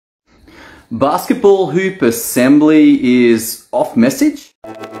Basketball hoop assembly is off message?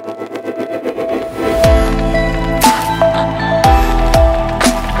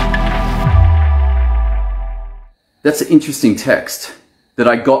 That's an interesting text that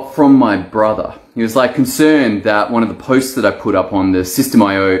I got from my brother. He was like concerned that one of the posts that I put up on the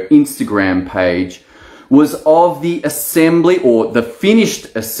SystemIO Instagram page was of the assembly or the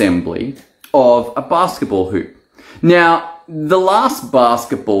finished assembly of a basketball hoop. Now, the last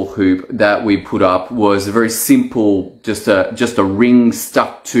basketball hoop that we put up was a very simple, just a ring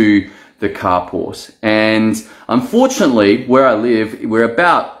stuck to the carport. And unfortunately, where I live, we're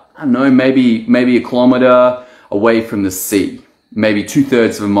about, I don't know, maybe a kilometer away from the sea, maybe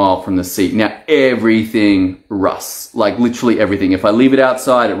 2/3 of a mile from the sea. Now, everything rusts, like literally everything. If I leave it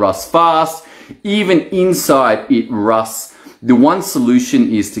outside, it rusts fast. Even inside, it rusts. The one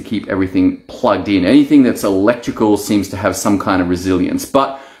solution is to keep everything plugged in. Anything that's electrical seems to have some kind of resilience.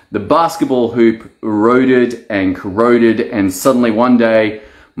 But the basketball hoop eroded and corroded, and suddenly one day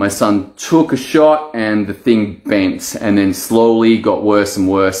my son took a shot and the thing bent, and then slowly got worse and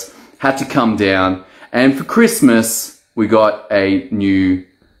worse. Had to come down. And for Christmas, we got a new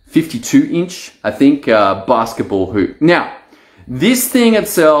 52-inch, I think, basketball hoop. Now, this thing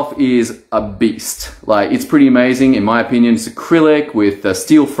itself is a beast. Like, it's pretty amazing. In my opinion, it's acrylic with a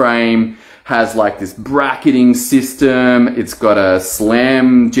steel frame, has like this bracketing system. It's got a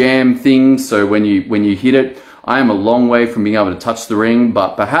slam jam thing. So when you hit it, I am a long way from being able to touch the ring,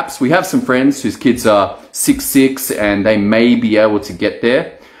 but perhaps we have some friends whose kids are 6'6" and they may be able to get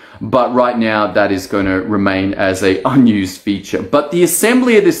there. But right now, that is going to remain as an unused feature. But the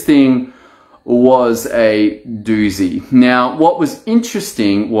assembly of this thing was a doozy. Now, what was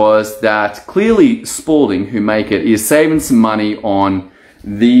interesting was that clearly Spalding, who make it, is saving some money on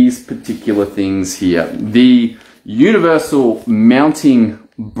these particular things here. The Universal Mounting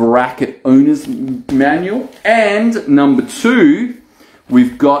Bracket Owner's Manual. And number 2,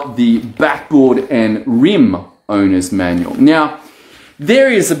 we've got the Backboard and Rim Owner's Manual. Now,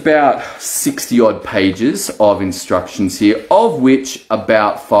 there is about 60 odd pages of instructions here, of which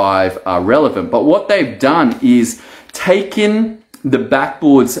about 5 are relevant. But what they've done is taken the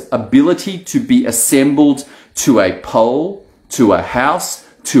backboard's ability to be assembled to a pole, to a house,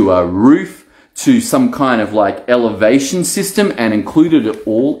 to a roof, to some kind of like elevation system, and included it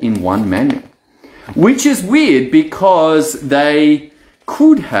all in one manual. Which is weird because they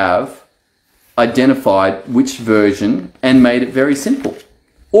could have identified which version and made it very simple,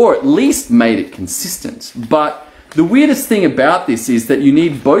 or at least made it consistent. But the weirdest thing about this is that you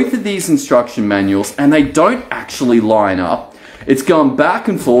need both of these instruction manuals and they don't actually line up. It's gone back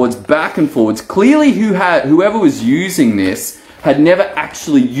and forwards, back and forwards. Clearly whoever was using this had never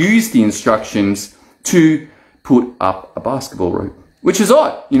actually used the instructions to put up a basketball hoop, which is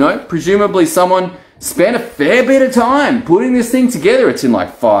odd. You know, presumably someone spent a fair bit of time putting this thing together. It's in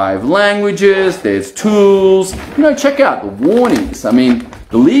like 5 languages, there's tools. You know, check out the warnings. I mean,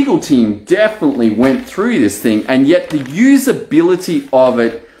 the legal team definitely went through this thing, and yet the usability of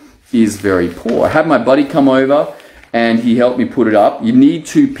it is very poor. I had my buddy come over and he helped me put it up. You need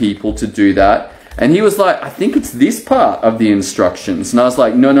 2 people to do that. And he was like, I think it's this part of the instructions. And I was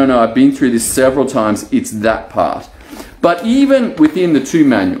like, no, I've been through this several times. It's that part. But even within the 2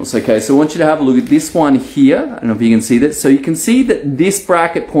 manuals, okay, so I want you to have a look at this one here. I don't know if you can see that. So you can see that this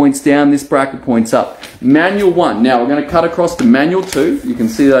bracket points down, this bracket points up. Manual 1. Now we're going to cut across to manual 2. You can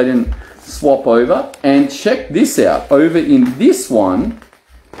see that I didn't swap over. And check this out. Over in this one,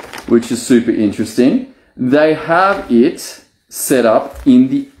 which is super interesting, they have it set up in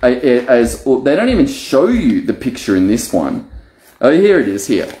the, they don't even show you the picture in this one. Oh, here it is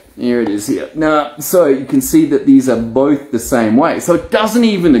here. Here it is here. Now, so you can see that these are both the same way. So it doesn't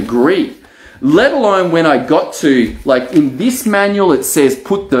even agree. Let alone when I got to, like in this manual, it says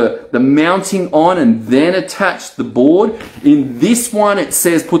put the mounting on and then attach the board. In this one, it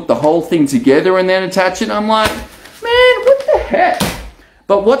says put the whole thing together and then attach it. I'm like, man, what the heck?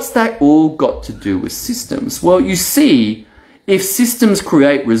 But what's that all got to do with systems? Well, you see, if systems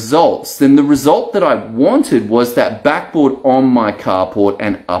create results, then the result that I wanted was that backboard on my carport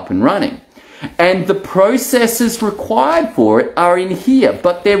and up and running. And the processes required for it are in here,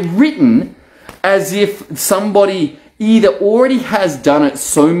 but they're written as if somebody either already has done it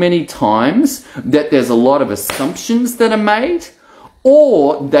so many times that there's a lot of assumptions that are made,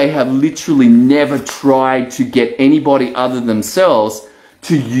 or they have literally never tried to get anybody other than themselves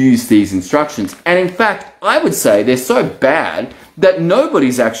to use these instructions. And in fact, I would say they're so bad that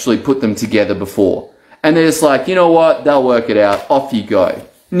nobody's actually put them together before. And they're just like, you know what, they'll work it out, off you go.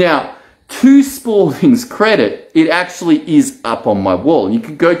 Now, to Spalding's credit, it actually is up on my wall. You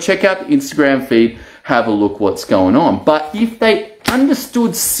can go check out the Instagram feed, have a look what's going on. But if they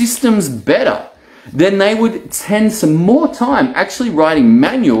understood systems better, then they would spend some more time actually writing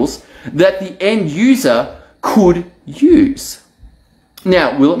manuals that the end user could use.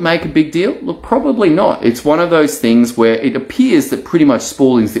 Now, will it make a big deal? Look, probably not. It's one of those things where it appears that pretty much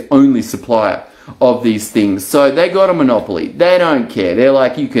Spalding's the only supplier of these things. So they got a monopoly. They don't care. They're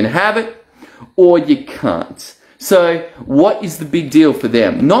like, you can have it or you can't. So what is the big deal for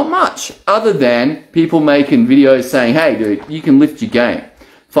them? Not much, other than people making videos saying, hey dude, you can lift your game.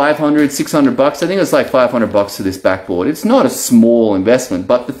 500, 600 bucks. I think it's like 500 bucks for this backboard. It's not a small investment,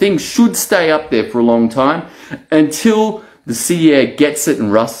 but the thing should stay up there for a long time until the sea air gets it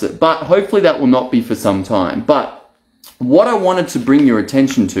and rusts it. But hopefully that will not be for some time. But what I wanted to bring your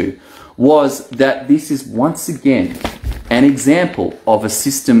attention to was that this is once again an example of a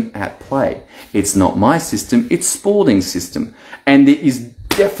system at play. It's not my system, it's Spalding's system. And there is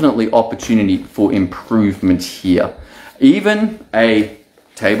definitely opportunity for improvement here. Even a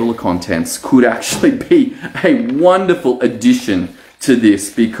table of contents could actually be a wonderful addition to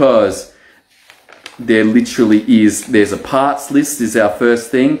this, because there literally is, there's a parts list is our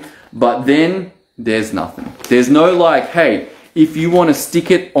first thing, but then there's nothing. There's no like, hey, if you want to stick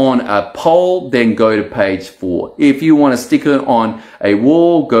it on a pole, then go to page 4. If you want to stick it on a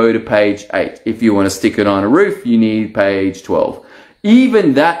wall, go to page 8. If you want to stick it on a roof, you need page 12.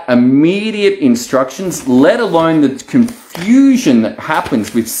 Even that immediate instructions, let alone the confusion that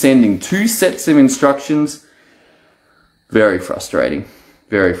happens with sending 2 sets of instructions, very frustrating.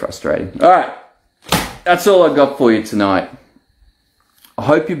 Very frustrating. All right, that's all I got for you tonight. I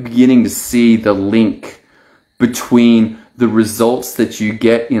hope you're beginning to see the link between the results that you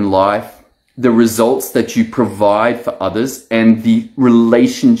get in life, the results that you provide for others, and the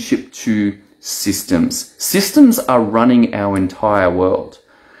relationship to systems. Systems are running our entire world.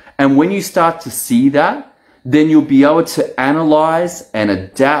 And when you start to see that, then you'll be able to analyze and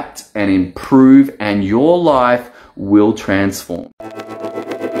adapt and improve, and your life will transform.